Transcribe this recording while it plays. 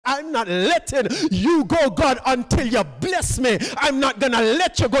I'm not letting you go, God, until you bless me. I'm not going to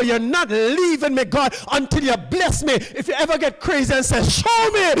let you go. You're not leaving me, God, until you bless me. If you ever get crazy and say,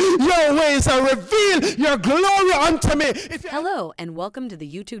 show me your ways and reveal your glory unto me. Hello, and welcome to the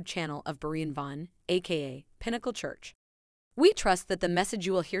YouTube channel of Berean Vaughn, aka Pinnacle Church. We trust that the message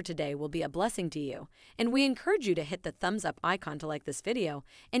you will hear today will be a blessing to you, and we encourage you to hit the thumbs up icon to like this video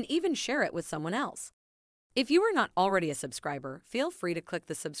and even share it with someone else. If you are not already a subscriber, feel free to click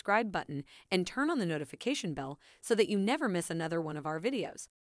the subscribe button and turn on the notification bell so that you never miss another one of our videos.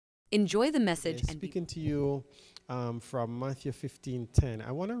 Enjoy the message. Speaking to you from Matthew 15:10.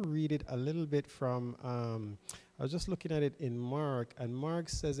 I want to read it a little bit from, I was just looking at it in Mark, and Mark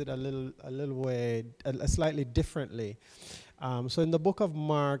says it slightly differently. So in the book of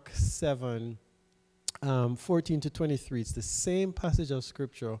Mark 7, 14 to 23, it's the same passage of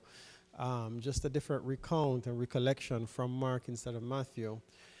scripture, just a different recount and recollection from Mark instead of Matthew.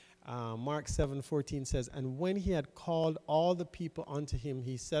 Mark 7:14 says, and when he had called all the people unto him,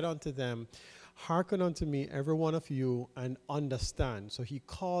 he said unto them, hearken unto me, every one of you, and understand. So he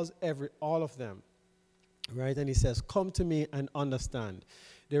calls all of them, right? And he says, come to me and understand.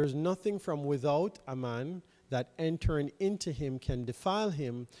 There is nothing from without a man that entering into him can defile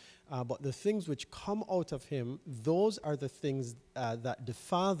him, but the things which come out of him, those are the things that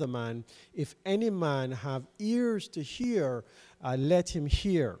defile the man. If any man have ears to hear, let him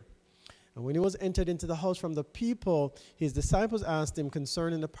hear. And when he was entered into the house from the people, his disciples asked him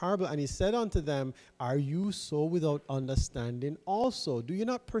concerning the parable, and he said unto them, are you so without understanding also? Do you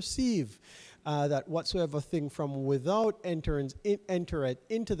not perceive that whatsoever thing from without entereth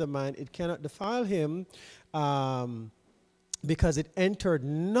into the man, it cannot defile him, because it entered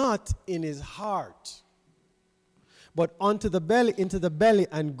not in his heart, but into the belly,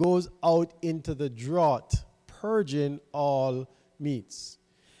 and goes out into the draught, purging all meats.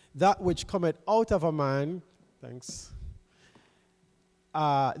 That which cometh out of a man, that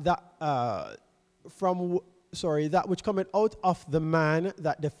which cometh out of the man,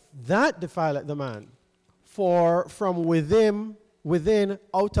 that defileth the man. For from within,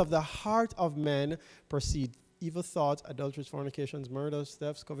 out of the heart of men, proceed evil thoughts, adulteries, fornications, murders,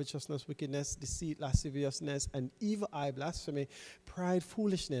 thefts, covetousness, wickedness, deceit, lasciviousness, and evil eye, blasphemy, pride,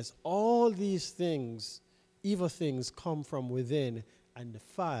 foolishness. All these things, evil things, come from within and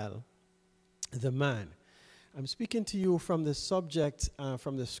defile the man. I'm speaking to you from the subject,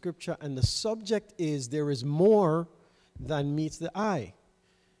 from the scripture, and the subject is there is more than meets the eye.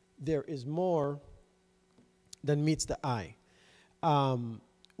 There is more than meets the eye.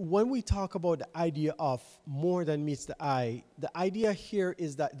 When we talk about the idea of more than meets the eye, the idea here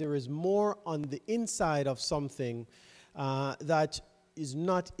is that there is more on the inside of something that is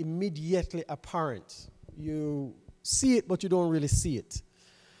not immediately apparent. You see it, but you don't really see it.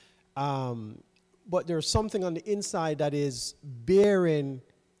 But there's something on the inside that is bearing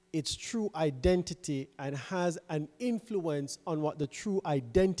its true identity and has an influence on what the true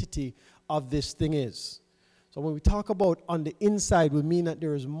identity of this thing is. So when we talk about on the inside, we mean that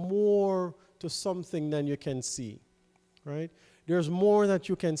there is more to something than you can see, right? There's more that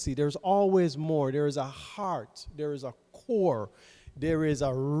you can see. There's always more. There is a heart. There is a core. There is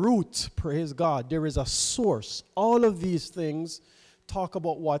a root, praise God. There is a source. All of these things talk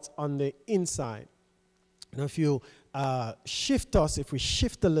about what's on the inside. Now, if you if we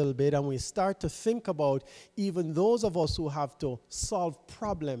shift a little bit and we start to think about even those of us who have to solve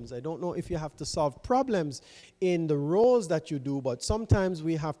problems. I don't know if you have to solve problems in the roles that you do, but sometimes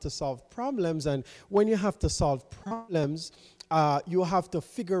we have to solve problems. And when you have to solve problems, you have to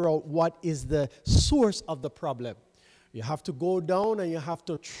figure out what is the source of the problem. You have to go down and you have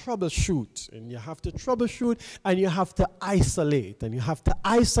to troubleshoot. And you have to troubleshoot and you have to isolate. And you have to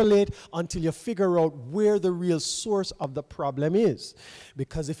isolate until you figure out where the real source of the problem is.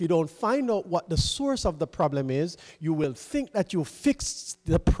 Because if you don't find out what the source of the problem is, you will think that you fixed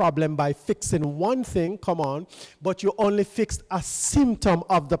the problem by fixing one thing, but you only fixed a symptom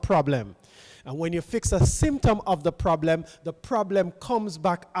of the problem. And when you fix a symptom of the problem comes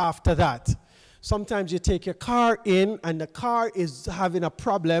back after that. Sometimes you take your car in and the car is having a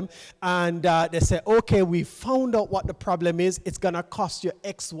problem and they say, okay, we found out what the problem is. It's going to cost you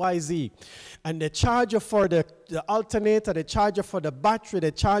X, Y, Z. And they charge you for the alternator, they charge you for the battery,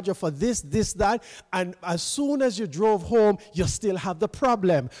 they charge you for this, that. And as soon as you drove home, you still have the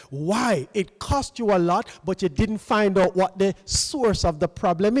problem. Why? It cost you a lot, but you didn't find out what the source of the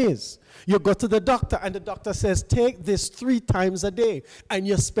problem is. You go to the doctor and the doctor says, take this 3 times a day. And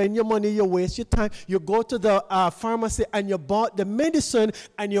you spend your money, you waste your time. You go to the pharmacy and you bought the medicine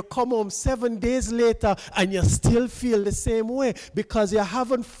and you come home 7 days later and you still feel the same way because you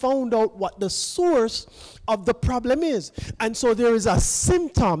haven't found out what the source of the problem is. And so there is a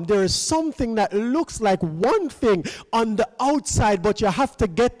symptom. There is something that looks like one thing on the outside, but you have to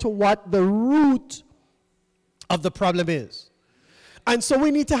get to what the root of the problem is. And so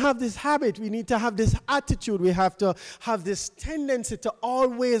we need to have this habit. We need to have this attitude. We have to have this tendency to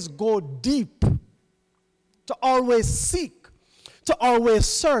always go deep, to always seek, to always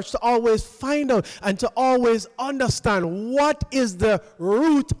search, to always find out, and to always understand what is the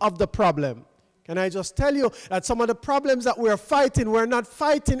root of the problem. Can I just tell you that some of the problems that we're fighting, we're not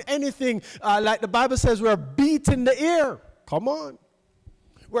fighting anything like the Bible says we're beating the air. Come on.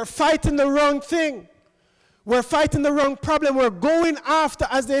 We're fighting the wrong thing. We're fighting the wrong problem. We're going after,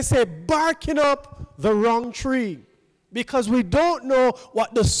 as they say, barking up the wrong tree because we don't know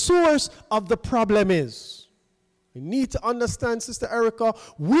what the source of the problem is. We need to understand, Sister Erica,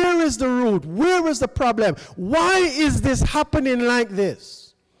 where is the root? Where is the problem? Why is this happening like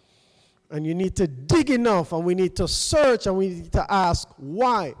this? And you need to dig enough, and we need to search, and we need to ask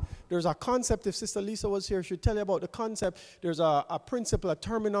why. There's a concept, if Sister Lisa was here, she'd tell you about the concept. There's a principle, a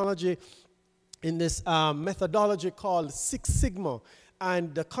terminology in this methodology called Six Sigma.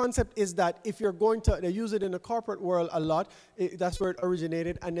 And the concept is that if you're going to, they use it in the corporate world a lot, that's where it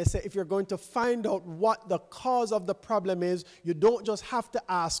originated, and they say if you're going to find out what the cause of the problem is, you don't just have to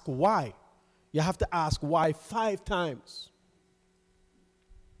ask why. You have to ask why 5 times.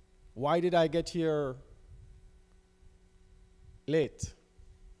 Why did I get here late?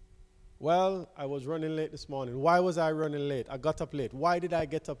 Well, I was running late this morning. Why was I running late? I got up late. Why did I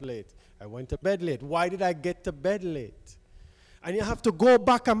get up late? I went to bed late. Why did I get to bed late? And you have to go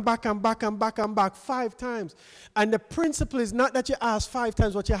back and back and back and back and back 5 times. And the principle is not that you ask 5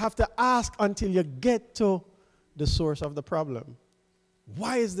 times, but you have to ask until you get to the source of the problem.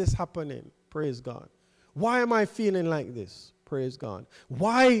 Why is this happening? Praise God. Why am I feeling like this? Praise God.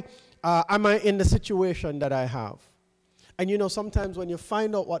 Why am I in the situation that I have? And you know, sometimes when you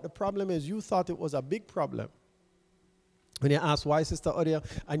find out what the problem is, you thought it was a big problem. When you ask why, Sister Odia,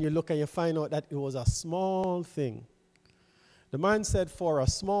 and you look and you find out that it was a small thing. The man said for a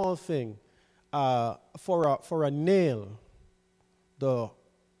small thing, for a nail,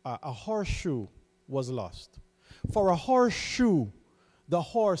 a horseshoe was lost. For a horseshoe, the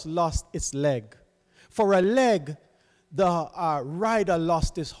horse lost its leg. For a leg, the rider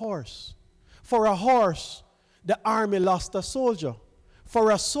lost his horse. For a horse, the army lost a soldier.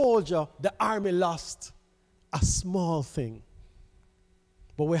 For a soldier, the army lost a small thing.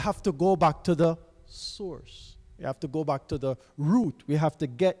 But we have to go back to the source. We have to go back to the root. We have to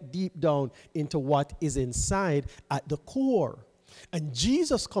get deep down into what is inside at the core. And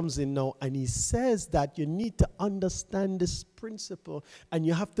Jesus comes in now and he says that you need to understand this principle and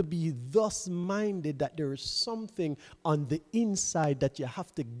you have to be thus minded that there is something on the inside that you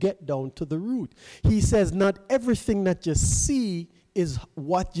have to get down to the root. He says not everything that you see is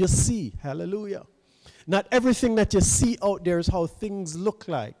what you see. Hallelujah. Not everything that you see out there is how things look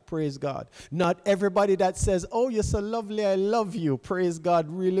like. Praise God. Not everybody that says, oh, you're so lovely, I love you. Praise God,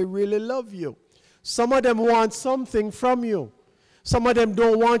 really, really love you. Some of them want something from you. Some of them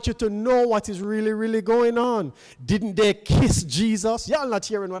don't want you to know what is really, really going on. Didn't they kiss Jesus? Y'all not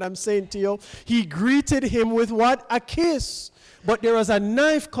hearing what I'm saying to you. He greeted him with what? A kiss. But there was a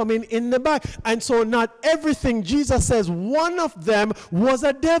knife coming in the back. And so not everything, Jesus says, one of them was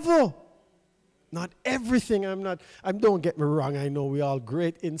a devil. Not everything. Don't get me wrong. I know we're all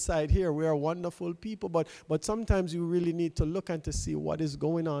great inside here. We are wonderful people. But sometimes you really need to look and to see what is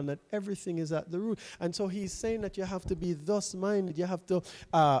going on, that everything is at the root. And so he's saying that you have to be thus minded. You have to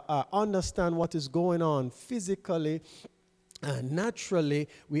understand what is going on physically. And naturally,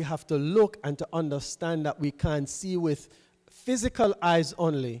 we have to look and to understand that we can't see with physical eyes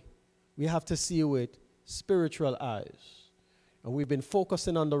only. We have to see with spiritual eyes. And we've been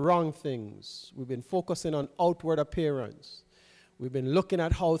focusing on the wrong things. We've been focusing on outward appearance. We've been looking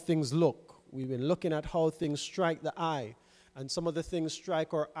at how things look. We've been looking at how things strike the eye. And some of the things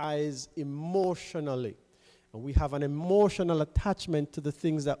strike our eyes emotionally. And we have an emotional attachment to the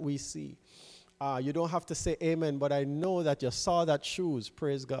things that we see. You don't have to say amen, but I know that you saw that shoes,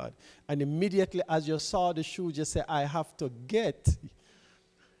 praise God. And immediately as you saw the shoes, you say, I have to get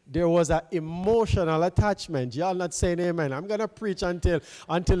there was an emotional attachment. Y'all not saying amen. I'm going to preach until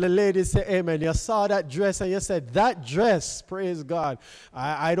the ladies say amen. You saw that dress and you said, that dress, praise God.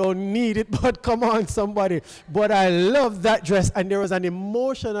 I don't need it, but come on, somebody. But I love that dress. And there was an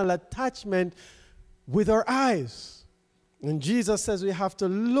emotional attachment with our eyes. And Jesus says we have to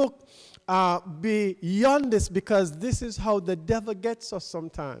look beyond this, because this is how the devil gets us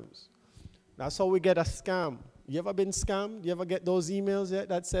sometimes. That's how we get a scam. You ever been scammed? You ever get those emails yet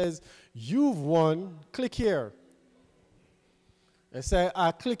that says, you've won, click here. They say,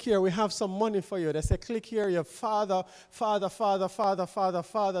 click here, we have some money for you. They say, click here, your father, to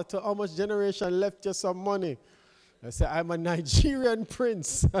how much generation left you some money. They say, I'm a Nigerian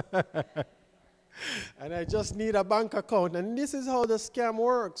prince. And I just need a bank account. And this is how the scam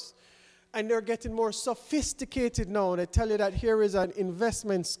works. And they're getting more sophisticated now. They tell you that here is an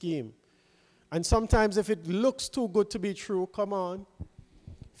investment scheme. And sometimes if it looks too good to be true, come on.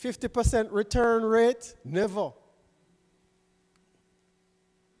 50% return rate? Never.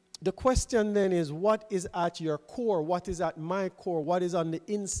 The question then is, what is at your core? What is at my core? What is on the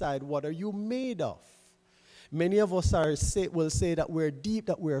inside? What are you made of? Many of us will say that we're deep,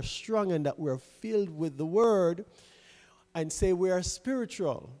 that we're strong, and that we're filled with the word, and say we are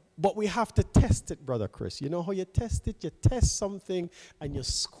spiritual. But we have to test it, Brother Chris. You know how you test it? You test something and you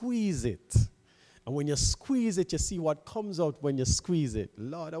squeeze it. And when you squeeze it, you see what comes out when you squeeze it.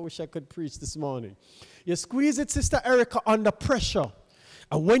 Lord, I wish I could preach this morning. You squeeze it, Sister Erica, under pressure.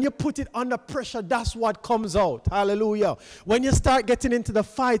 And when you put it under pressure, that's what comes out. Hallelujah. When you start getting into the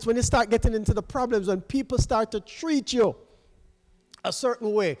fights, when you start getting into the problems, when people start to treat you a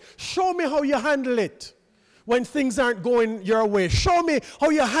certain way, show me how you handle it when things aren't going your way. Show me how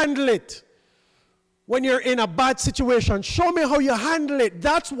you handle it when you're in a bad situation. Show me how you handle it.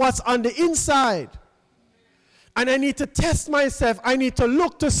 That's what's on the inside. And I need to test myself. I need to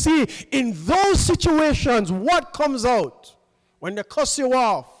look to see in those situations what comes out. When they cuss you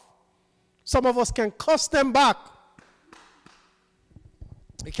off, some of us can cuss them back.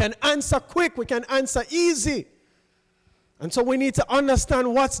 We can answer quick. We can answer easy. And so we need to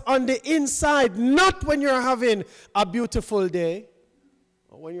understand what's on the inside, not when you're having a beautiful day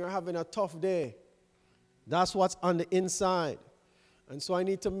or when you're having a tough day. That's what's on the inside. And so I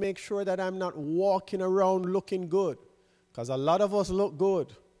need to make sure that I'm not walking around looking good, because a lot of us look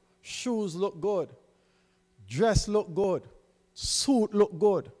good. Shoes look good. Dress look good. Suit look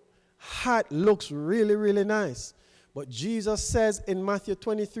good. Hat looks really, really nice. But Jesus says in Matthew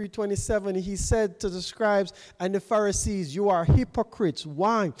 23:27, he said to the scribes and the Pharisees, you are hypocrites.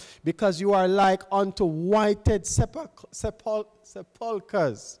 Why? Because you are like unto whited sepulchres,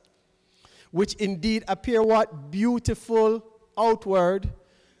 which indeed appear what? Beautiful outward,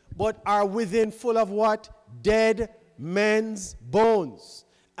 but are within full of what? Dead men's bones,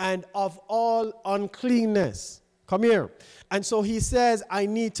 and of all uncleanness. Come here. And so he says, I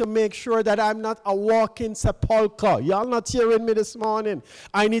need to make sure that I'm not a walking sepulcher. Y'all not hearing me this morning.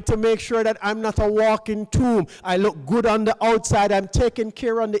 I need to make sure that I'm not a walking tomb. I look good on the outside. I'm taking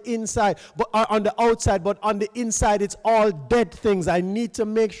care on the inside, but on the outside, but on the inside, it's all dead things. I need to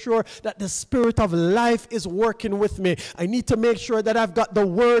make sure that the spirit of life is working with me. I need to make sure that I've got the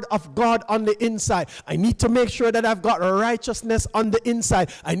word of God on the inside. I need to make sure that I've got righteousness on the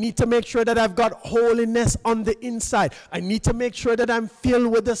inside. I need to make sure that I've got holiness on the inside. I need to make sure that I'm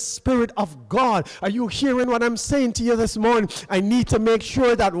filled with the Spirit of God. Are you hearing what I'm saying to you this morning? I need to make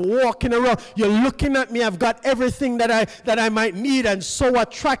sure that walking around, you're looking at me, I've got everything that I might need and so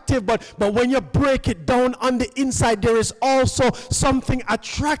attractive, but when you break it down on the inside, there is also something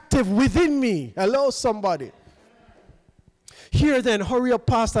attractive within me. Hello, somebody. Here then, hurry up,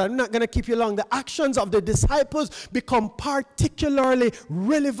 Pastor. I'm not going to keep you long. The actions of the disciples become particularly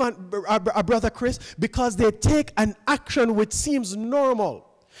relevant, Brother Chris, because they take an action which seems normal.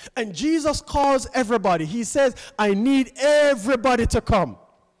 And Jesus calls everybody. He says, I need everybody to come.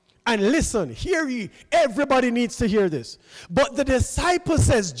 And listen, hear ye, everybody needs to hear this. But the disciple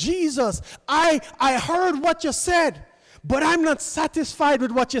says, Jesus, I heard what you said. But I'm not satisfied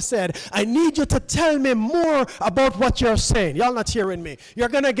with what you said. I need you to tell me more about what you're saying. Y'all not hearing me. You're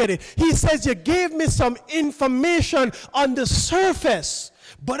going to get it. He says, you gave me some information on the surface,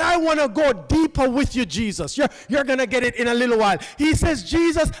 but I want to go deeper with you, Jesus. You're going to get it in a little while. He says,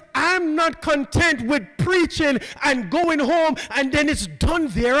 Jesus, I'm not content with preaching and going home and then it's done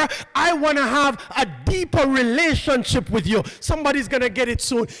there. I want to have a deeper relationship with you. Somebody's going to get it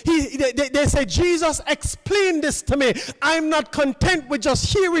soon. They say, Jesus, explain this to me. I'm not content with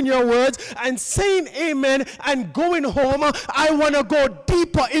just hearing your words and saying amen and going home. I want to go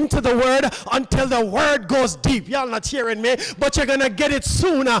deeper into the word until the word goes deep. Y'all not hearing me, but you're going to get it soon.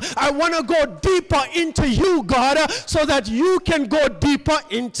 soon. I want to go deeper into you, God, so that you can go deeper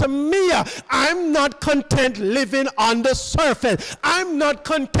into me. I'm not content living on the surface. I'm not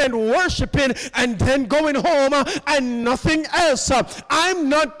content worshiping and then going home and nothing else. I'm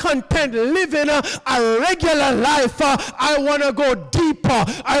not content living a regular life. I want to go deeper.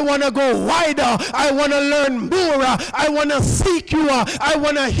 I want to go wider. I want to learn more. I want to seek you. I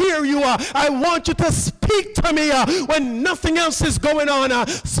want to hear you. I want you to speak to me when nothing else is going on.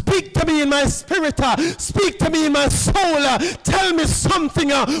 Speak to me in my spirit. Speak to me in my soul. Tell me something.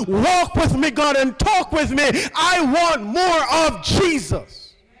 Walk with me, God, and talk with me. I want more of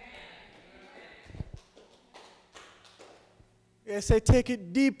Jesus. Yes, I take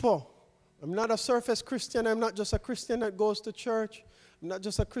it deeper. I'm not a surface Christian. I'm not just a Christian that goes to church. I'm not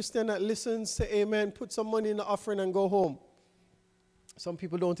just a Christian that listens, say amen, put some money in the offering and go home. Some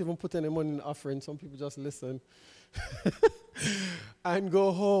people don't even put any money in the offering. Some people just listen and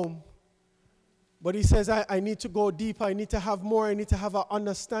go home. But he says, I need to go deeper. I need to have more. I need to have an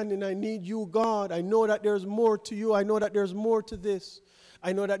understanding. I need you, God. I know that there's more to you. I know that there's more to this.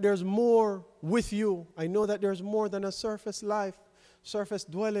 I know that there's more with you. I know that there's more than a surface life, surface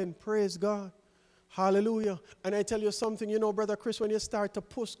dwelling. Praise God. Hallelujah. And I tell you something, you know, Brother Chris, when you start to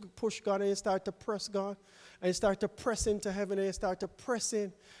push God and you start to press God, and you start to press into heaven, and you start to press in,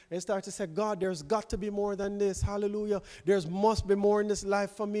 and you start to say, God, there's got to be more than this. Hallelujah. There must be more in this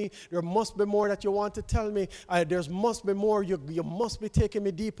life for me. There must be more that you want to tell me. There must be more. You must be taking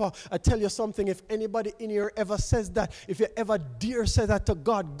me deeper. I tell you something, if anybody in here ever says that, if you ever dare say that to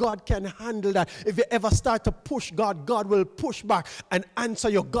God, God can handle that. If you ever start to push God, God will push back and answer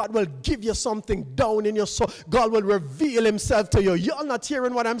you. God will give you something down in your soul. God will reveal himself to you. You're not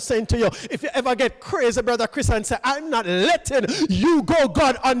hearing what I'm saying to you. If you ever get crazy, Brother Chris, and say, I'm not letting you go,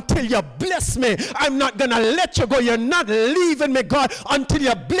 God, until you bless me. I'm not going to let you go. You're not leaving me, God, until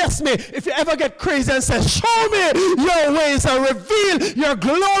you bless me. If you ever get crazy and say, show me your ways and reveal your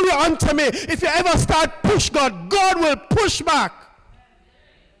glory unto me. If you ever start push God, God will push back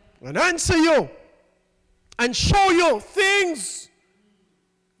and answer you and show you things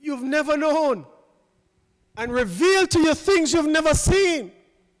you've never known and reveal to you things you've never seen.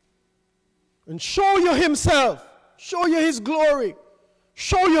 And show you himself, show you his glory,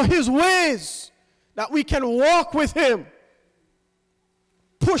 show you his ways, that we can walk with him.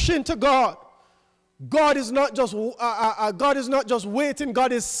 Push into God. God is not just waiting,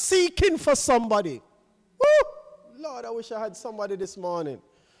 God is seeking for somebody. Woo! Lord, I wish I had somebody this morning.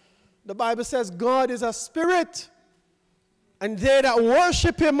 The Bible says God is a spirit, and they that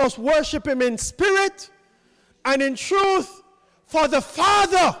worship him must worship him in spirit and in truth, for the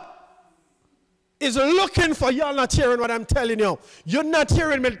Father is looking for, y'all not hearing what I'm telling you. You're not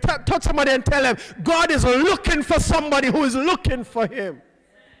hearing me. Touch somebody and tell them, God is looking for somebody who is looking for him.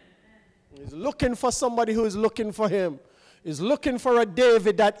 He's looking for somebody who is looking for him. He's looking for a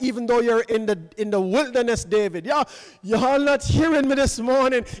David that even though you're in the wilderness, David, y'all not hearing me this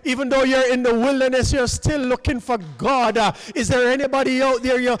morning, even though you're in the wilderness, you're still looking for God. Is there anybody out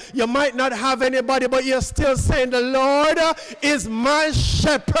there? You might not have anybody, but you're still saying, the Lord is my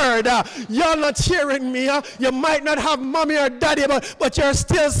shepherd. Y'all not hearing me. You might not have mommy or daddy, but you're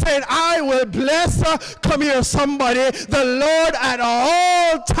still saying, I will bless, come here somebody, the Lord at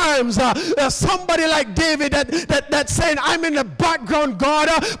all times. Somebody like David that's saying, I'm in the background, God,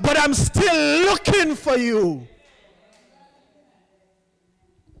 but I'm still looking for you.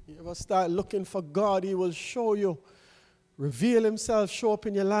 You ever start looking for God, he will show you, reveal himself, show up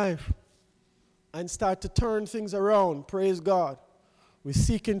in your life, and start to turn things around. Praise God. We're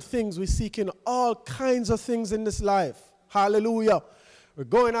seeking things. We're seeking all kinds of things in this life. Hallelujah. We're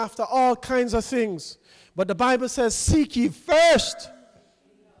going after all kinds of things. But the Bible says, seek ye first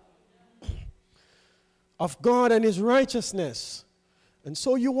of God and his righteousness. And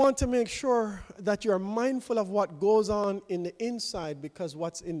so you want to make sure that you're mindful of what goes on in the inside, because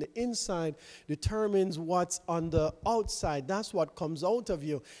what's in the inside determines what's on the outside. That's what comes out of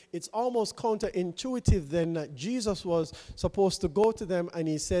you. It's almost counterintuitive then that Jesus was supposed to go to them and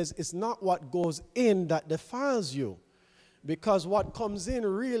he says, it's not what goes in that defiles you. Because what comes in,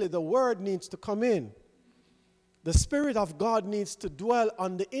 really, the word needs to come in. The Spirit of God needs to dwell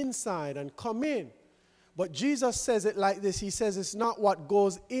on the inside and come in. But Jesus says it like this. He says it's not what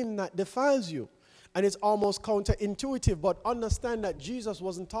goes in that defiles you. And it's almost counterintuitive. But understand that Jesus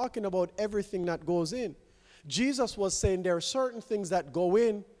wasn't talking about everything that goes in. Jesus was saying there are certain things that go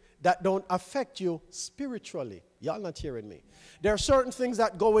in that don't affect you spiritually. Y'all not hearing me. There are certain things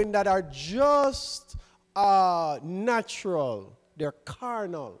that go in that are just natural. They're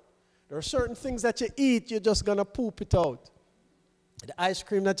carnal. There are certain things that you eat, you're just going to poop it out. The ice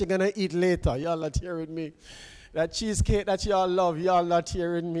cream that you're going to eat later. Y'all not hearing me. That cheesecake that y'all love. Y'all not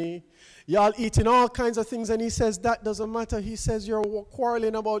hearing me. Y'all eating all kinds of things, and he says that doesn't matter. He says you're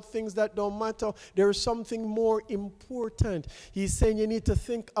quarreling about things that don't matter. There is something more important. He's saying you need to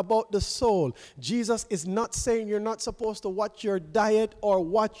think about the soul. Jesus is not saying you're not supposed to watch your diet or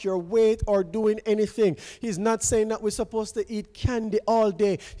watch your weight or doing anything. He's not saying that we're supposed to eat candy all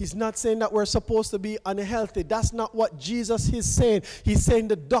day. He's not saying that we're supposed to be unhealthy. That's not what Jesus is saying. He's saying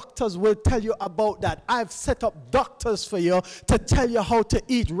the doctors will tell you about that. I've set up doctors for you to tell you how to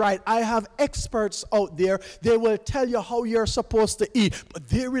eat right. I have experts out there. They will tell you how you're supposed to eat. But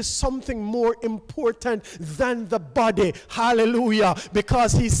there is something more important than the body. Hallelujah.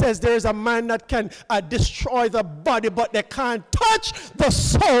 Because he says there's a man that can destroy the body, but they can't touch the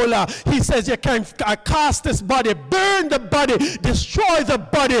soul. He says you can cast this body, burn the body, destroy the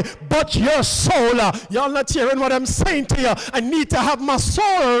body, but your soul. Y'all not hearing what I'm saying to you. I need to have my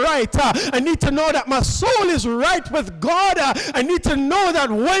soul right. I need to know that my soul is right with God. I need to know that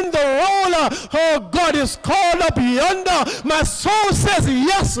when the oh, God is called up yonder, my soul says,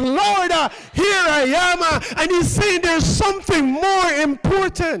 yes, Lord, here I am. And he's saying there's something more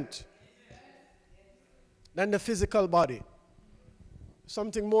important than the physical body.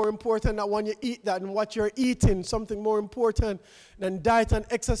 Something more important than when you eat that and what you're eating. Something more important than diet and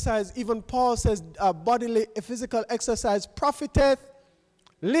exercise. Even Paul says bodily, physical exercise profiteth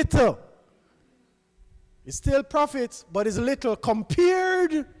little. It still profits, but it's little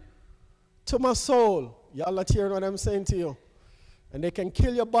compared to my soul. Y'all not hearing what I'm saying to you? And they can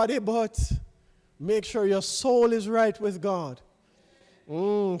kill your body, but make sure your soul is right with God.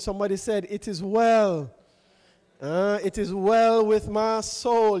 Somebody said, it is well. It is well with my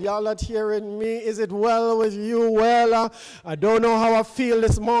soul. Y'all not hearing me? Is it well with you? Well, I don't know how I feel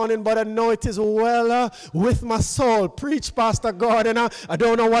this morning, but I know it is well with my soul. Preach, Pastor Gordon. I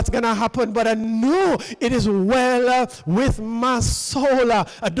don't know what's going to happen, but I know it is well with my soul.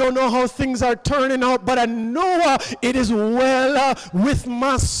 I don't know how things are turning out, but I know it is well with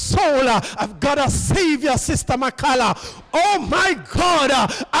my soul. I've got a Savior, Sister Makala. Oh my God,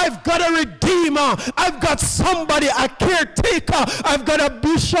 I've got a Redeemer. I've got somebody, a caretaker. I've got a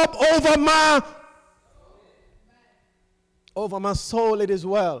bishop over my soul. It is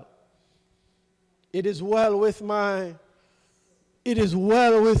well. It is well with my, it is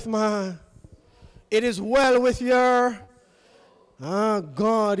well with my, it is well with your,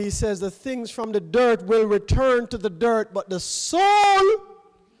 God, he says the things from the dirt will return to the dirt, but the soul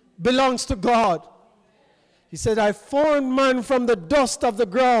belongs to God. He said, I formed man from the dust of the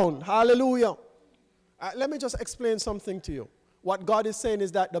ground. Hallelujah. Let me just explain something to you. What God is saying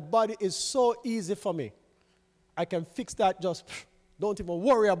is that the body is so easy for me. I can fix that just, don't even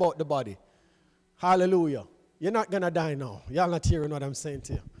worry about the body. Hallelujah. You're not going to die now. Y'all not hearing what I'm saying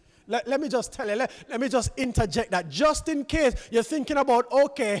to you. Let me just tell you, let me just interject that just in case you're thinking about,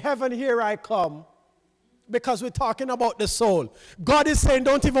 okay, heaven, here I come. Because we're talking about the soul. God is saying,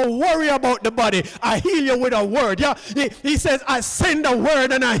 don't even worry about the body. I heal you with a word. Yeah, he says, I send a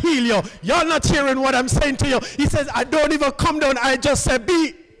word and I heal you. You're not hearing what I'm saying to you. He says, I don't even come down. I just say,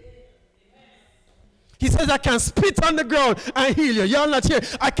 be. He says, I can spit on the ground and heal you. You're not here.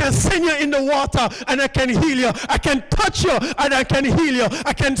 I can send you in the water and I can heal you. I can touch you and I can heal you.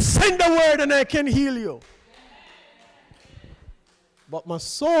 I can send a word and I can heal you. But my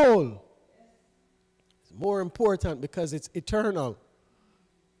soul, more important because it's eternal.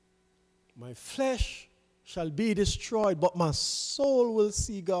 My flesh shall be destroyed, but my soul will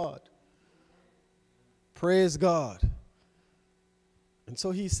see God. Praise God. And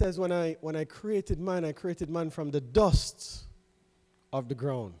so he says, when I created man from the dust of the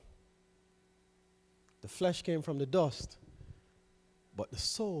ground. The flesh came from the dust, but the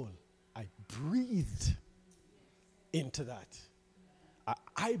soul, I breathed into that.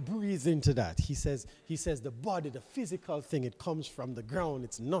 I breathe into that. He says the body, the physical thing, it comes from the ground.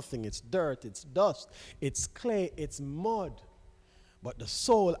 It's nothing. It's dirt. It's dust. It's clay. It's mud. But the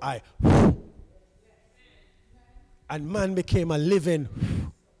soul, and man became a living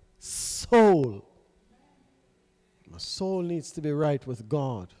soul. My soul needs to be right with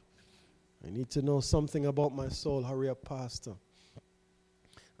God. I need to know something about my soul. Hurry up, Pastor.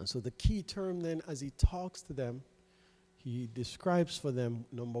 And so the key term then, as he talks to them, he describes for them,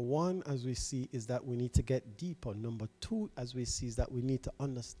 number one, as we see, is that we need to get deeper. Number two, as we see, is that we need to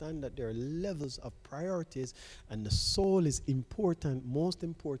understand that there are levels of priorities, and the soul is important, most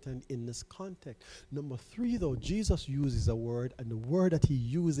important in this context. Number three, though, Jesus uses a word, and the word that he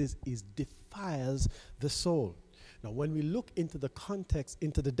uses is defiles the soul. Now, when we look into the context,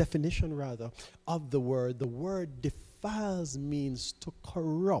 into the definition, rather, of the word defiles defiles means to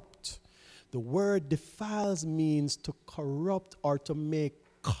corrupt. The word defiles means to corrupt or to make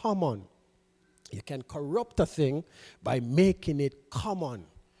common. You can corrupt a thing by making it common.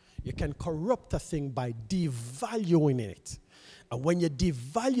 You can corrupt a thing by devaluing it. And when you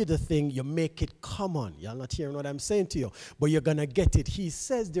devalue the thing, you make it common. You're not hearing what I'm saying to you, but you're going to get it. He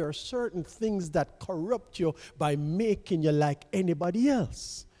says there are certain things that corrupt you by making you like anybody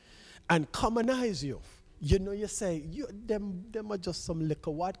else and commonize you. You know, you say, them are just some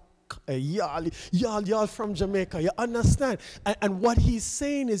little what? Y'all from Jamaica. You understand? And what he's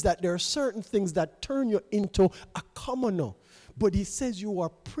saying is that there are certain things that turn you into a commoner. But he says you are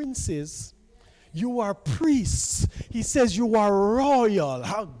princes. You are priests. He says you are royal.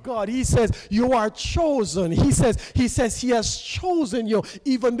 How God. He says you are chosen. He says he has chosen you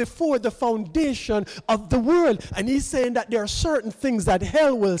even before the foundation of the world. And he's saying that there are certain things that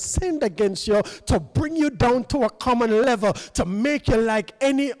hell will send against you to bring you down to a common level, to make you like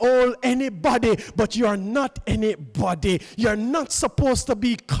anybody, but you are not anybody. You're not supposed to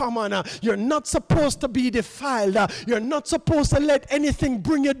be common. You're not supposed to be defiled. You're not supposed to let anything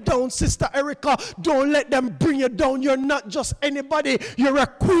bring you down, Sister Erica. Don't let them bring you down. You're not just anybody. You're a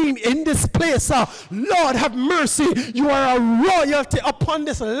queen in this place. Lord, have mercy. You are a royalty upon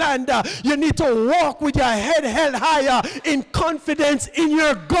this land. You need to walk with your head held higher in confidence in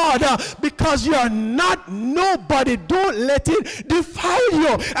your God, because you're not nobody. Don't let it defile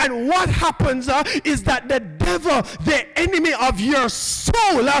you. And what happens is that the devil, the enemy of your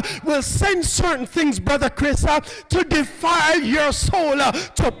soul, will send certain things, Brother Chris, to defile your soul,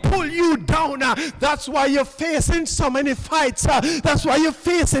 to pull you down. That's why you're facing so many fights. That's why you're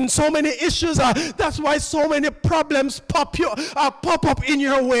facing so many issues. That's why so many problems pop up in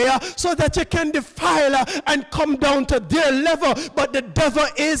your way, so that you can defile and come down to their level. But the devil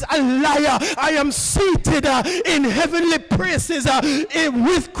is a liar. I am seated in heavenly places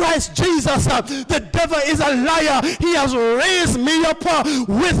with Christ Jesus. The devil is a liar. He has raised me up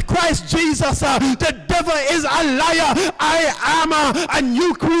with Christ Jesus. The devil is a liar. I am a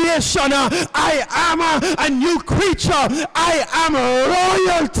new creation. I am a new creature. I am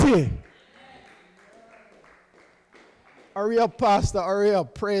royalty. Hurry up, Pastor. Hurry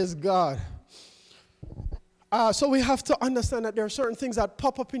up. Praise God. So we have to understand that there are certain things that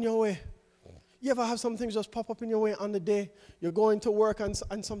pop up in your way. You ever have some things just pop up in your way on the day? You're going to work and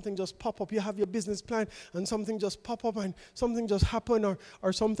something just pop up. You have your business plan and something just pop up and something just happen.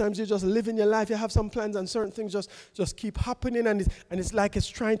 Or sometimes you just live in your life. You have some plans and certain things just keep happening. And it's like it's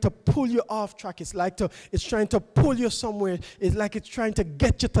trying to pull you off track. It's trying to pull you somewhere. It's like it's trying to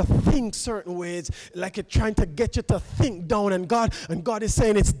get you to think certain ways. Like it's trying to get you to think down. And God is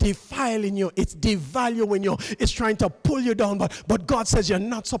saying it's defiling you. It's devaluing you. It's trying to pull you down. But God says you're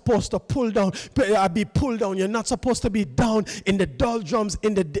not supposed to be pulled down. You're not supposed to be down in the doldrums,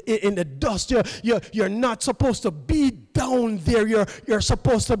 in the dust. You're not supposed to be down there. You're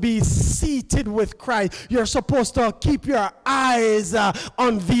supposed to be seated with Christ. You're supposed to keep your eyes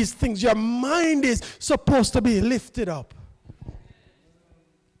on these things. Your mind is supposed to be lifted up.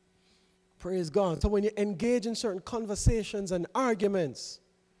 Praise God. So when you engage in certain conversations and arguments,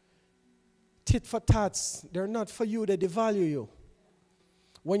 tit for tats, they're not for you, they devalue you.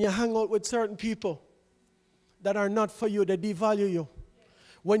 When you hang out with certain people that are not for you, they devalue you.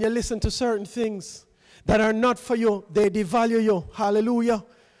 When you listen to certain things that are not for you, they devalue you. Hallelujah.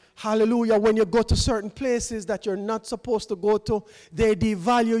 Hallelujah. When you go to certain places that you're not supposed to go to, they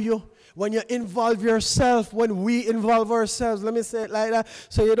devalue you. When you involve yourself, when we involve ourselves, let me say it like that,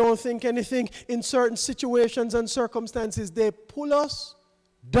 so you don't think anything, in certain situations and circumstances, they pull us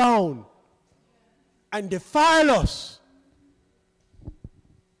down and defile us.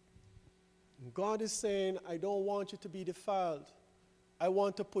 God is saying, I don't want you to be defiled. I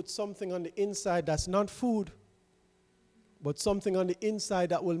want to put something on the inside that's not food, but something on the inside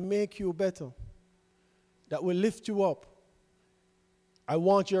that will make you better, that will lift you up. I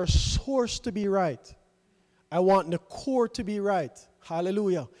want your source to be right. I want the core to be right.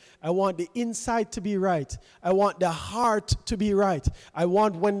 Hallelujah. I want the inside to be right. I want the heart to be right. I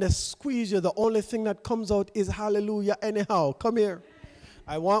want when they squeeze you, the only thing that comes out is hallelujah anyhow. Come here.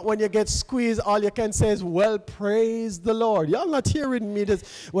 I want when you get squeezed, all you can say is, well, praise the Lord. Y'all not hearing me.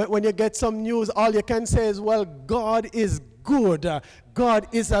 When you get some news, all you can say is, well, God is good. God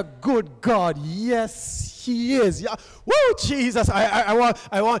is a good God. Yes, He is. Yeah. Woo, Jesus. I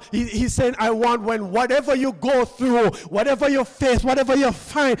want. He's saying, I want when whatever you go through, whatever you face, whatever you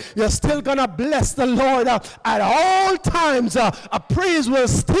find, you're still going to bless the Lord at all times. A praise will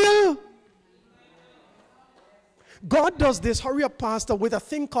still. God does this, hurry up, Pastor, with a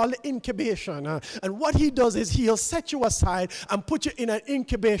thing called incubation. And what he does is he'll set you aside and put you in an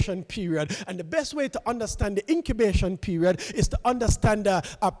incubation period. And the best way to understand the incubation period is to understand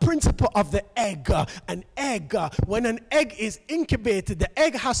a principle of the egg. An egg, when an egg is incubated, the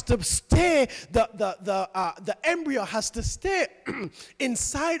egg has to stay, the embryo has to stay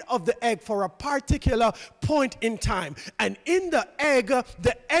inside of the egg for a particular point in time. And in the egg,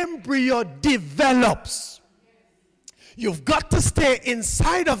 the embryo develops. You've got to stay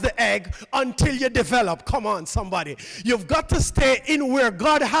inside of the egg until you develop. Come on, somebody. You've got to stay in where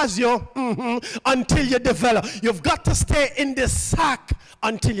God has you until you develop. You've got to stay in this sack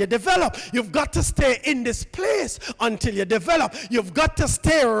until you develop. You've got to stay in this place until you develop. You've got to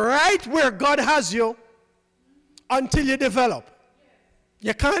stay right where God has you until you develop.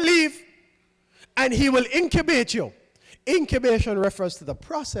 You can't leave. And he will incubate you. Incubation refers to the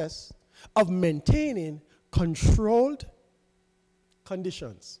process of maintaining controlled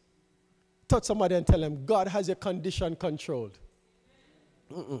conditions. Touch somebody and tell them, God has your condition controlled.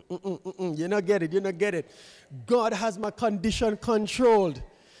 You not get it, you not get it. God has my condition controlled.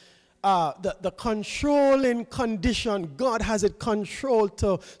 The controlling condition, God has it controlled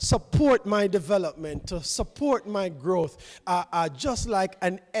to support my development, to support my growth. Just like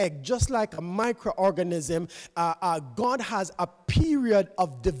an egg, just like a microorganism, God has a period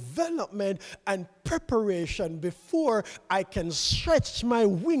of development and preparation before I can stretch my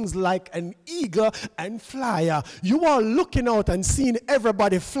wings like an eagle and fly. You are looking out and seeing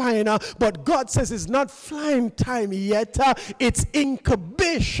everybody flying, but God says it's not flying time yet. It's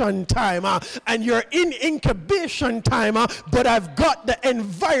incubation time. And you're in incubation time, but I've got the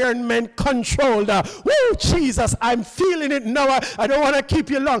environment controlled. Woo, Jesus, I'm feeling it now. I don't want to keep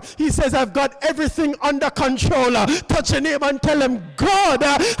you long. He says, I've got everything under control. Touch your neighbor and tell him, God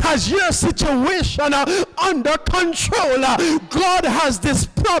has your situation under control. God has this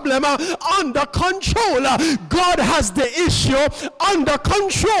problem under control. God has the issue under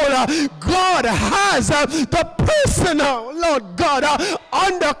control. God has the person, Lord God,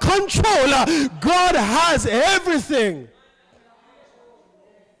 under control. God has everything.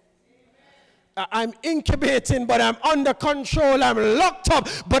 I'm incubating, but I'm under control. I'm locked up,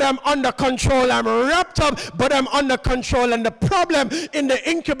 but I'm under control. I'm wrapped up, but I'm under control. And the problem in the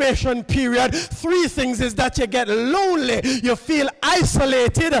incubation period, three things, is that you get lonely. You feel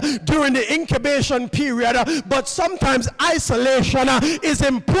isolated during the incubation period. But sometimes isolation is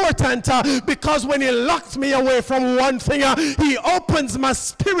important because when he locks me away from one thing, he opens my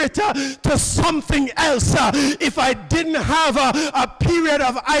spirit to something else. If I didn't have a period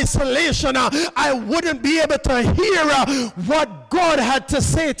of isolation, I wouldn't be able to hear what God had to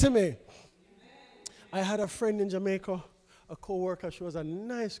say to me. I had a friend in Jamaica, a co-worker. She was a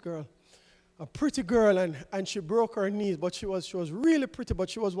nice girl, a pretty girl, and she broke her knees, but she was really pretty, but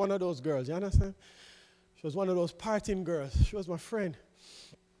she was one of those girls, you understand? She was one of those partying girls. She was my friend,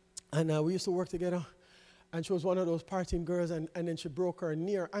 and we used to work together, and she was one of those partying girls, and then she broke her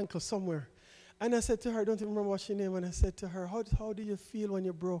knee or ankle somewhere. And I said to her, I don't even remember what she named, and I said to her, how do you feel when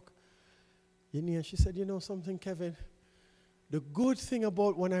you broke your knee? And she said, you know something, Kevin? The good thing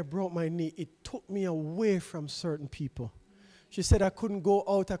about when I broke my knee, it took me away from certain people. She said I couldn't go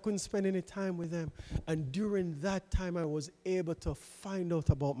out, I couldn't spend any time with them. And during that time, I was able to find out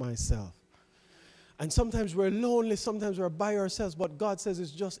about myself. And sometimes we're lonely, sometimes we're by ourselves, but God says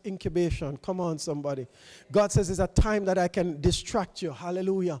it's just incubation. Come on, somebody. God says it's a time that I can distract you.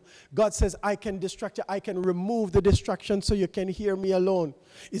 Hallelujah. God says I can distract you. I can remove the distraction so you can hear me alone.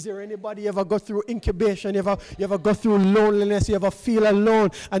 Is there anybody ever go through incubation? You ever go through loneliness? You ever feel alone?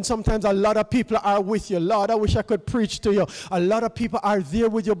 And sometimes a lot of people are with you. Lord, I wish I could preach to you. A lot of people are there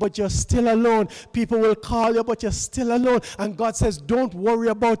with you, but you're still alone. People will call you, but you're still alone. And God says, don't worry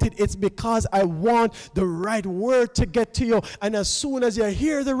about it. It's because I want the right word to get to you. And as soon as you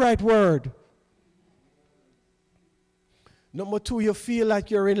hear the right word, number two, you feel like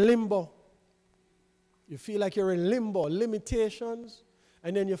you're in limbo. You feel like you're in limbo, limitations,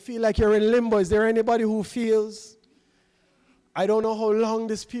 and then you feel like you're in limbo. Is there anybody who feels, I don't know how long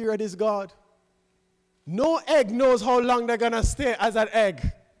this period is, God? No egg knows how long they're going to stay as an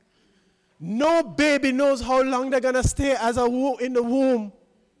egg. No baby knows how long they're going to stay as in the womb.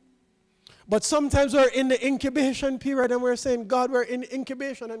 But sometimes we're in the incubation period and we're saying, God, we're in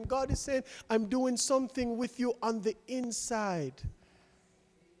incubation. And God is saying, I'm doing something with you on the inside.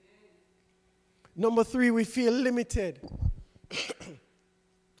 Number three, we feel limited.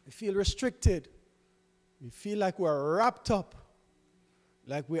 We feel restricted. We feel like we're wrapped up.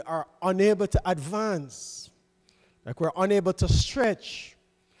 Like we are unable to advance. Like we're unable to stretch.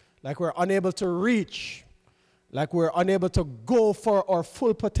 Like we're unable to reach. like we're unable to go for our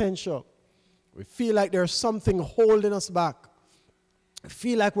full potential. We feel like there's something holding us back. We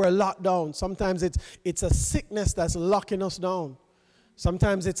feel like we're locked down. Sometimes it's a sickness that's locking us down.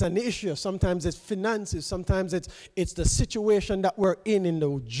 Sometimes it's an issue. Sometimes it's finances. Sometimes it's the situation that we're in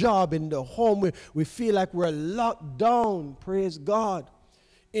the job, in the home. We feel like we're locked down, praise God,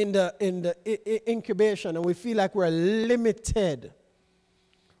 in the incubation, and we feel like we're limited.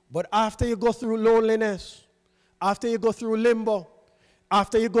 But after you go through loneliness, after you go through limbo,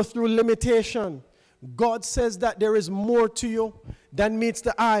 after you go through limitation, God says that there is more to you than meets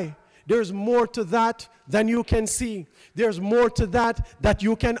the eye. There's more to that than you can see. There's more to that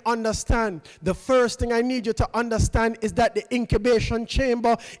you can understand. The first thing I need you to understand is that the incubation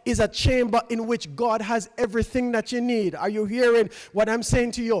chamber is a chamber in which God has everything that you need. Are you hearing what I'm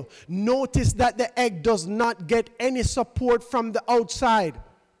saying to you? Notice that the egg does not get any support from the outside.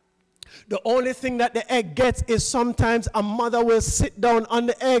 The only thing that the egg gets is sometimes a mother will sit down on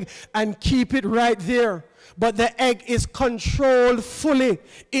the egg and keep it right there. But the egg is controlled fully.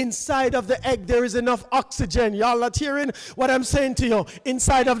 Inside of the egg, there is enough oxygen. Y'all not hearing what I'm saying to you?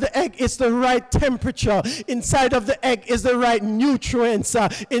 Inside of the egg, it's the right temperature. Inside of the egg is the right nutrients.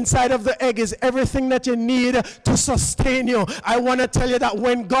 Inside of the egg is everything that you need to sustain you. I want to tell you that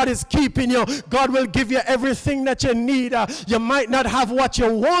when God is keeping you, God will give you everything that you need. You might not have what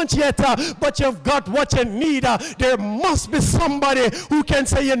you want yet, but you've got what you need. There must be somebody who can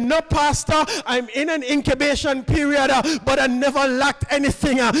say, you know, Pastor, I'm in an incubation period, but I never lacked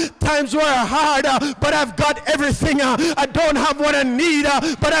anything. Times were hard, but I've got everything. I don't have what I need,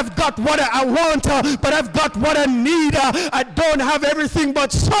 but I've got what I want, but I've got what I need. I don't have everything,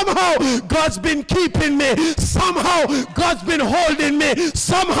 but somehow God's been keeping me. Somehow God's been holding me.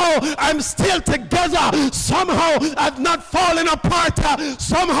 Somehow I'm still together. Somehow I've not fallen apart.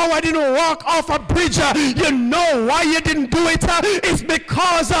 Somehow I didn't walk off a bridge. You know why you didn't do it? It's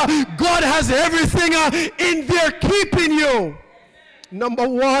because God has everything in there keeping you. Number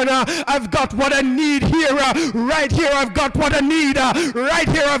one, I've got what I need here. Right here, I've got what I need. Right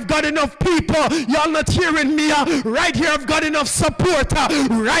here, I've got enough people. Y'all not hearing me. Right here, I've got enough support.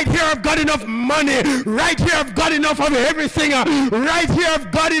 Right here, I've got enough money. Right here, I've got enough of everything. Right here,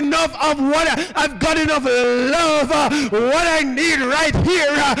 I've got enough of I've got enough love. What I need right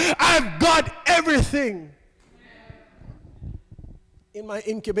here, I've got everything. In my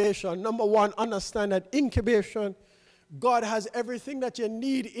incubation, number one, understand that incubation, God has everything that you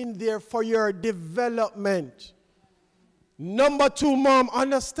need in there for your development. Number two, Mom,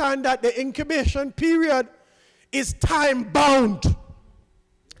 understand that the incubation period is time bound.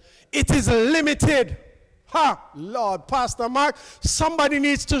 It is limited. Lord, Pastor Mark, somebody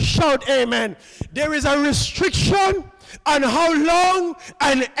needs to shout amen. There is a restriction on how long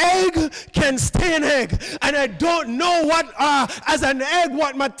an egg can stay an egg. And I don't know what, as an egg,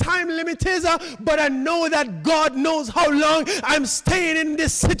 what my time limit is, but I know that God knows how long I'm staying in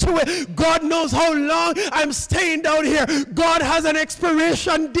this situation. God knows how long I'm staying down here. God has an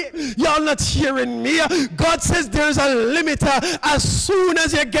expiration date. Y'all not hearing me. God says there's a limit. As soon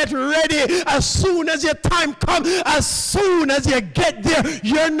as you get ready, as soon as your time comes, as soon as you get there,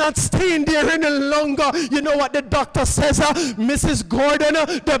 you're not staying there any longer. You know what the doctor says? Mrs. Gordon,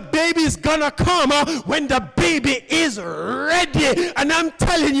 the baby's gonna come when the baby is ready. And I'm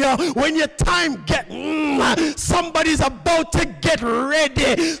telling you, when your time gets, somebody's about to get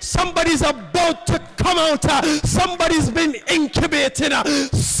ready. Somebody's about to come out. Somebody's been incubating.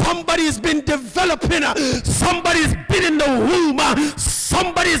 Somebody's been developing. Somebody's been in the womb.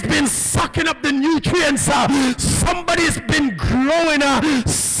 Somebody's been sucking up the nutrients. Somebody's been growing.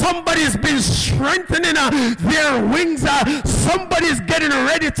 Somebody's been strengthening their wings. Somebody's getting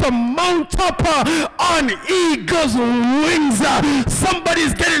ready to mount up on eagle's wings.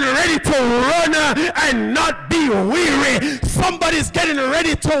 Somebody's getting ready to run and not be weary. Somebody's getting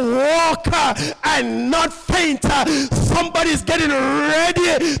ready to walk and not faint. Somebody's getting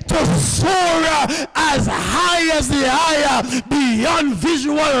ready to soar as high as the eye, beyond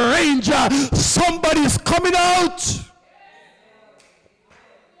visual range. Somebody's coming out.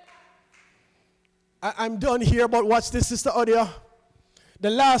 I'm done here, but watch this, Sister Odia.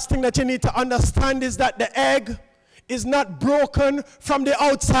 The last thing that you need to understand is that the egg is not broken from the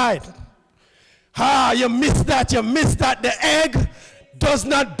outside. You missed that, you missed that. The egg does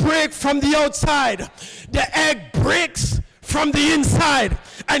not break from the outside. The egg breaks from the inside.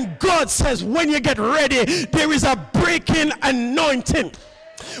 And God says when you get ready, there is a breaking anointing.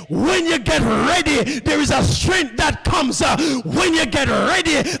 When you get ready, there is a strength that comes. When you get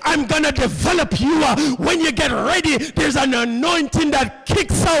ready, I'm going to develop you. When you get ready, there's an anointing that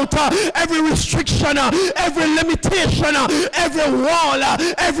kicks out every restriction, every limitation, every wall,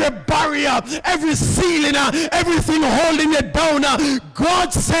 every barrier, every ceiling, everything holding you down.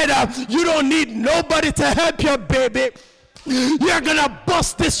 God said, you don't need nobody to help you, baby. You're gonna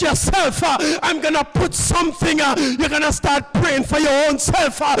bust this yourself. I'm gonna put something. You're gonna start praying for your own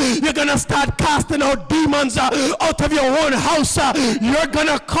self. You're gonna start casting out demons out of your own house. You're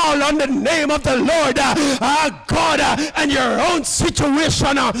gonna call on the name of the Lord God, and your own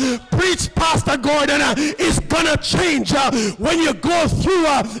situation. Preach, Pastor Gordon, is gonna change when you go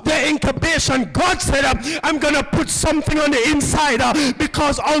through the incubation. God said, I'm gonna put something on the inside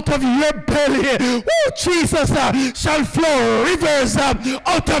because out of your belly, Jesus, shall flow rivers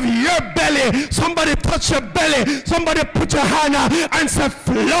out of your belly. Somebody touch your belly. Somebody put your hand and say,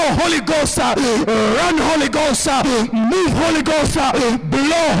 flow, Holy Ghost, run, Holy Ghost, move, Holy Ghost,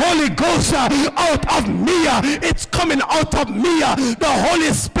 blow, Holy Ghost, out of me. It's coming out of me. The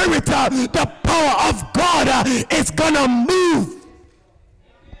Holy Spirit, the power of God is gonna move.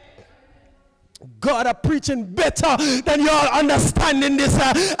 God are preaching better than y'all understanding this.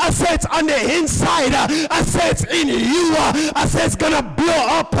 I say it's on the inside. I say it's in you. I say it's gonna blow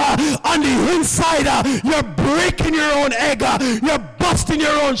up on the inside. You're breaking your own egg. You're busting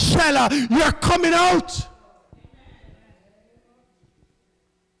your own shell. You're coming out.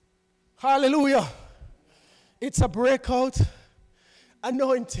 Hallelujah. It's a breakout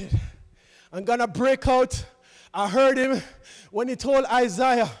anointed. I'm gonna break out. I heard him when he told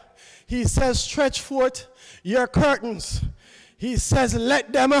Isaiah. He says, stretch forth your curtains. He says,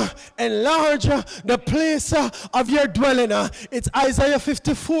 let them enlarge the place of your dwelling. It's Isaiah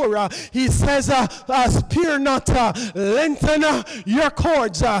 54. He says, spare not, lengthen your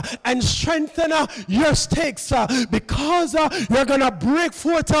cords and strengthen your stakes because you're going to break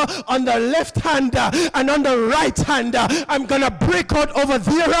forth on the left hand and on the right hand. I'm going to break out over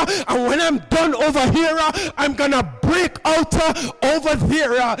there, and when I'm done over here, I'm going to break out over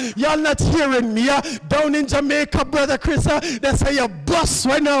there. Y'all not hearing me? Down in Jamaica, Brother Chris, they say you bust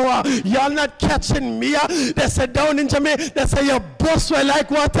right now. Y'all not catching me. They say down in Jamaica, they say you bust right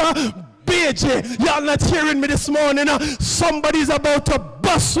like water. BJ, y'all not hearing me this morning. Somebody's about to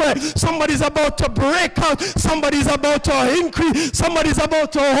bust way. Somebody's about to break out. Somebody's about to increase. Somebody's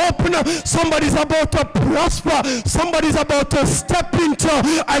about to open up. Somebody's about to prosper. Somebody's about to step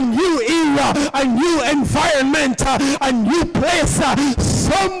into a new era, a new environment, a new place.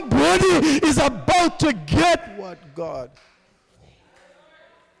 Somebody is about to get what God.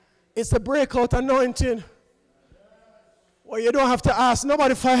 It's a breakout anointing. Well, you don't have to ask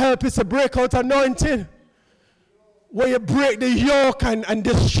nobody for help. It's a breakout anointing. Where you break the yoke and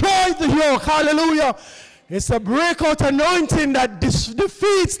destroy the yoke. Hallelujah. It's a breakout anointing that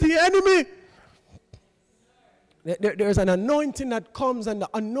defeats the enemy. There's an anointing that comes, and the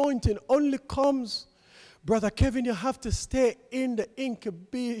anointing only comes. Brother Kevin, you have to stay in the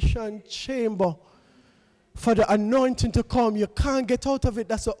incubation chamber for the anointing to come. You can't get out of it.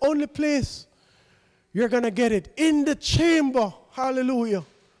 That's the only place you're going to get it. In the chamber. Hallelujah.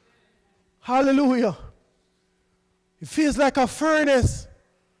 Hallelujah. It feels like a furnace.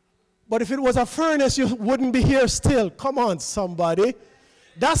 But if it was a furnace, you wouldn't be here still. Come on, somebody.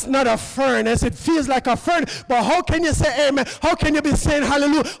 That's not a furnace. It feels like a furnace. But how can you say amen? How can you be saying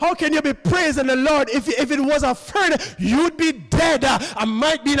hallelujah? How can you be praising the Lord? If it was a furnace, you'd be dead. I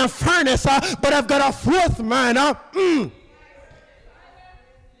might be in a furnace, but I've got a fourth man.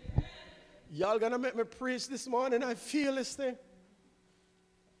 Y'all gonna make me preach this morning? I feel this thing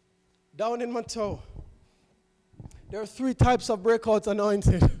down in my toe. There are 3 types of breakouts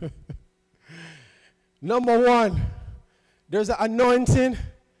anointing. Number 1, there's an anointing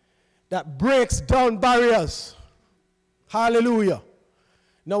that breaks down barriers. Hallelujah.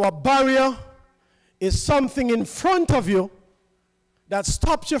 Now a barrier is something in front of you that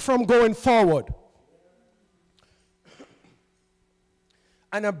stops you from going forward.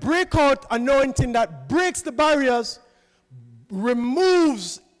 And a breakout anointing that breaks the barriers,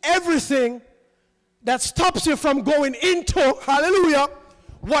 removes everything that stops you from going into, hallelujah,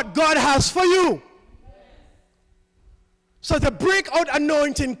 what God has for you. So the breakout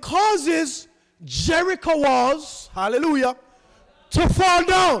anointing causes Jericho walls, hallelujah, to fall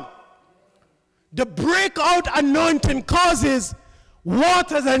down. The breakout anointing causes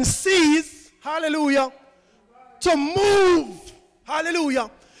waters and seas, hallelujah, to move,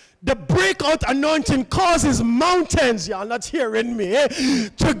 hallelujah. The breakout anointing causes mountains, y'all not hearing me,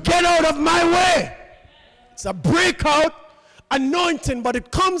 to get out of my way. It's a breakout anointing, but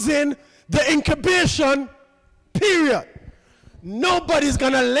it comes in the incubation period. Nobody's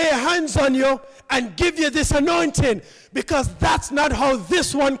going to lay hands on you and give you this anointing, because that's not how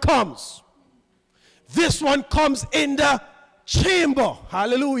this one comes. This one comes in the chamber.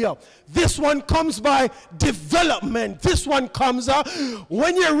 Hallelujah. This one comes by development. This one comes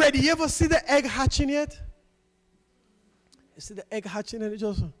when you're ready. You ever see the egg hatching yet? You see the egg hatching and it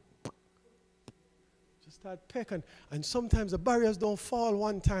just start pecking. And sometimes the barriers don't fall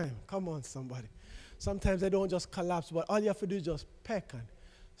one time. Come on, somebody. Sometimes they don't just collapse, but all you have to do is just peck and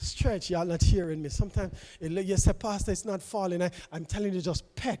stretch. Y'all not hearing me. Sometimes you say, Pastor, it's not falling. I'm telling you,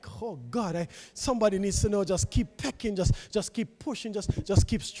 just peck. Oh, God. Somebody needs to know, just keep pecking. Just keep pushing. Just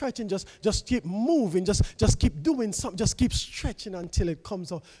keep stretching. Just keep moving. Just keep doing something. Just keep stretching until it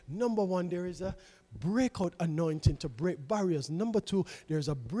comes out. Number one, there is a breakout anointing to break barriers. Number two, there's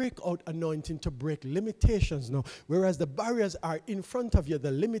a breakout anointing to break limitations. Now, whereas the barriers are in front of you,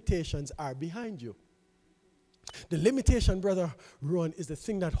 the limitations are behind you. The limitation, Brother Rowan, is the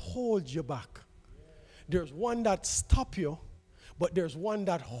thing that holds you back. There's one that stops you, but there's one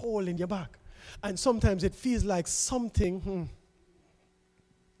that holds in your back. And sometimes it feels like something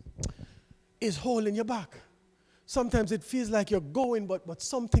is holding you back. Sometimes it feels like you're going, but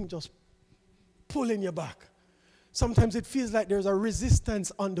something just pulling you back. Sometimes it feels like there's a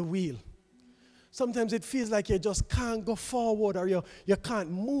resistance on the wheel. Sometimes it feels like you just can't go forward, or you can't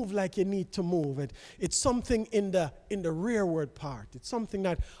move like you need to move. And it's something in the rearward part. It's something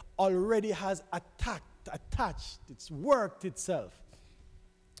that already has attached. It's worked itself.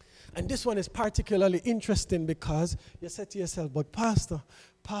 And this one is particularly interesting because you say to yourself, but Pastor,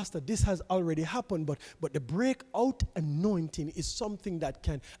 this has already happened, but the breakout anointing is something that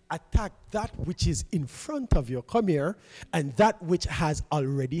can attack that which is in front of you. Come here. And that which has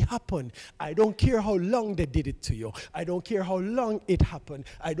already happened. I don't care how long they did it to you. I don't care how long it happened.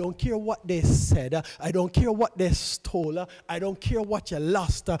 I don't care what they said. I don't care what they stole. I don't care what you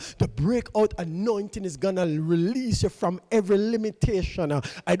lost. The breakout anointing is going to release you from every limitation.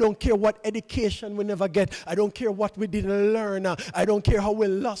 I don't care what education we never get. I don't care what we didn't learn. I don't care how we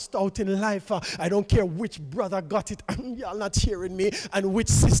lost out in life. I don't care which brother got it. Y'all not hearing me. And which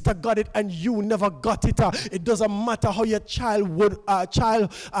sister got it and you never got it. It doesn't matter how your childhood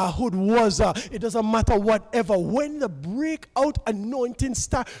was. It doesn't matter whatever. When the breakout anointing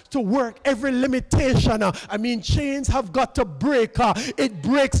starts to work, every limitation, chains have got to break. It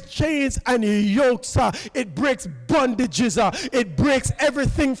breaks chains and yokes. It breaks bondages. It breaks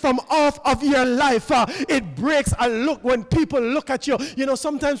everything from off of your life. It breaks a look. When people look at you,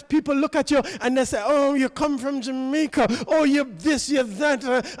 sometimes people look at you and they say, oh, you come from Jamaica. Oh, you're this, you're that.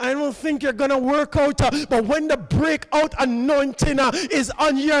 I don't think you're going to work out. But when the breakout anointing is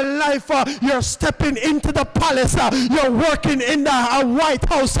on your life, you're stepping into the palace. You're working in the White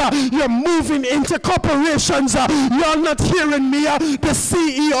House. You're moving into corporations. You're not hearing me. The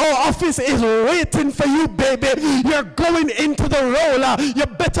CEO office is waiting for you, baby. You're going into the role. You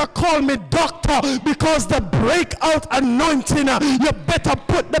better call me doctor, because the breakout anointing, you better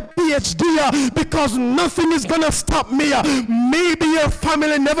put the PhD, because nothing is going to stop me. Maybe your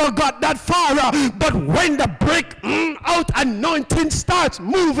family never got that far, but when the breakout anointing starts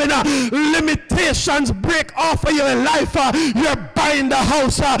moving, limitations break off of your life. You're buying the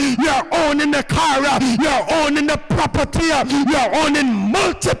house, you're owning the car, you're owning the property, you're owning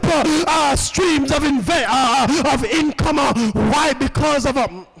multiple streams of income. Why? Because of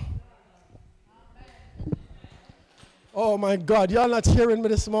a... Oh my God, y'all not hearing me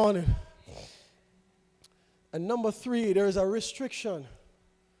this morning. And number three, there's a restriction.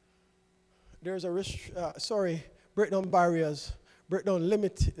 There's a break down barriers, break down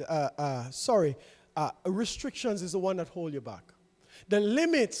restrictions is the one that hold you back. The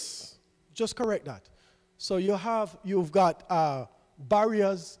limits, just correct that. So you've got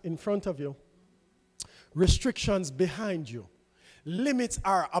barriers in front of you, restrictions behind you. Limits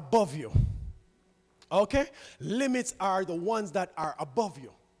are above you. Okay? Limits are the ones that are above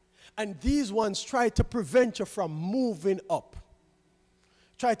you. And these ones try to prevent you from moving up.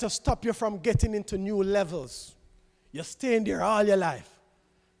 Try to stop you from getting into new levels. You're staying there all your life.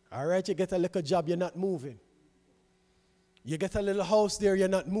 All right? You get a little job, you're not moving. You get a little house there, you're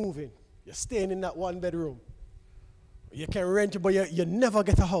not moving. You're staying in that one bedroom. You can rent it, but you never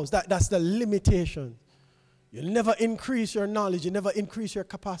get a house. That's the limitation. You'll never increase your knowledge. You never increase your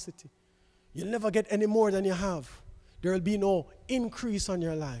capacity. You'll never get any more than you have. There will be no increase on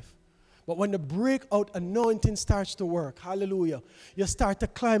your life. But when the breakout anointing starts to work, hallelujah, you start to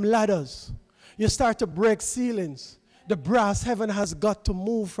climb ladders. You start to break ceilings. The brass heaven has got to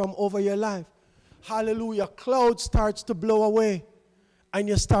move from over your life. hallelujah, cloud starts to blow away and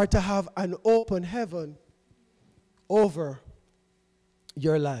you start to have an open heaven over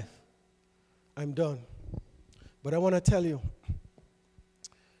your life. I'm done. But I want to tell you,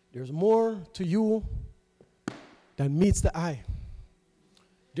 there's more to you than meets the eye.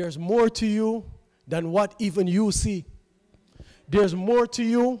 There's more to you than what even you see. There's more to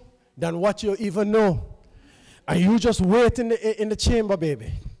you than what you even know. And you just wait in the chamber,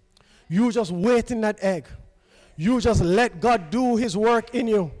 baby. You just wait in that egg. You just let God do his work in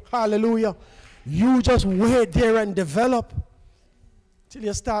you. Hallelujah. You just wait there and develop till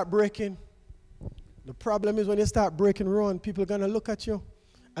you start breaking. The problem is when you start breaking run, people are going to look at you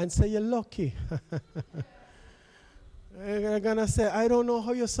and say, you're lucky. They're going to say, I don't know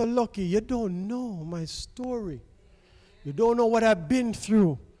how you're so lucky. You don't know my story. You don't know what I've been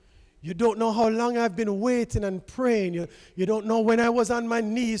through. You don't know how long I've been waiting and praying. You don't know when I was on my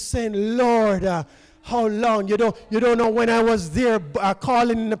knees saying, Lord, how long? You don't know when I was there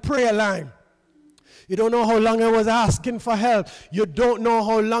calling in the prayer line. You don't know how long I was asking for help. You don't know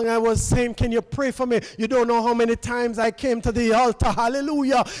how long I was saying, can you pray for me? You don't know how many times I came to the altar.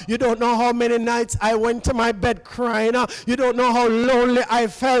 Hallelujah. You don't know how many nights I went to my bed crying. You don't know how lonely I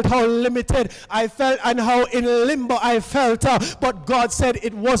felt, how limited I felt, and how in limbo I felt. But God said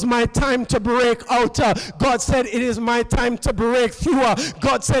it was my time to break out. God said it is my time to break through.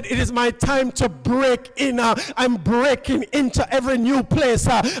 God said it is my time to break in. I'm breaking into every new place.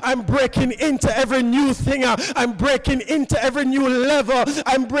 I'm breaking into every new thing. I'm breaking into every new level.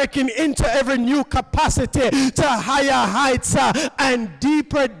 I'm breaking into every new capacity to higher heights and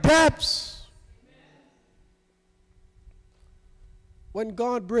deeper depths. When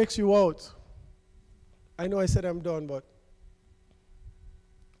God breaks you out, I know I said I'm done, but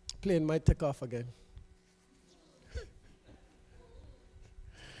plane might take off again.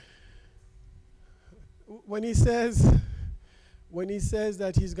 When he says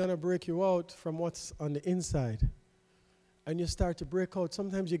that he's going to break you out from what's on the inside, and you start to break out,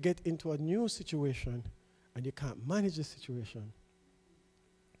 sometimes you get into a new situation and you can't manage the situation.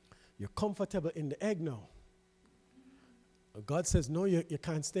 You're comfortable in the egg now. God says, no, you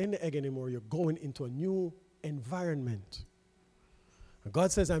can't stay in the egg anymore. You're going into a new environment. And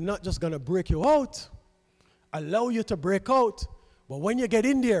God says, I'm not just going to break you out, allow you to break out, but when you get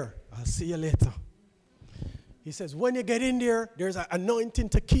in there, I'll see you later. He says, when you get in there, there's an anointing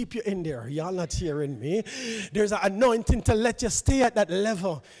to keep you in there. Y'all not hearing me. There's an anointing to let you stay at that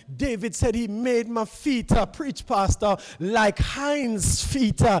level. David said he made my feet, preach pastor, like hinds'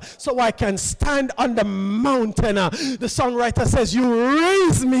 feet, so I can stand on the mountain. The songwriter says, you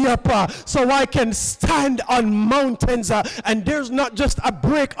raise me up so I can stand on mountains. And there's not just a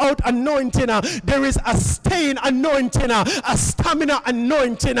breakout anointing. There is a staying anointing, a stamina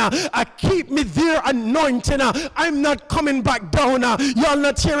anointing, a keep me there anointing. I'm not coming back down. Y'all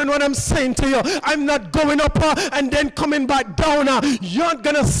not hearing what I'm saying to you. I'm not going up and then coming back down. You're not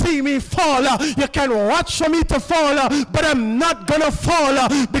going to see me fall. You can watch for me to fall, but I'm not going to fall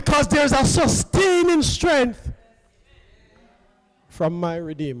because there's a sustaining strength from my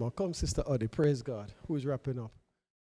Redeemer. Come, Sister Audie. Praise God. Who's wrapping up?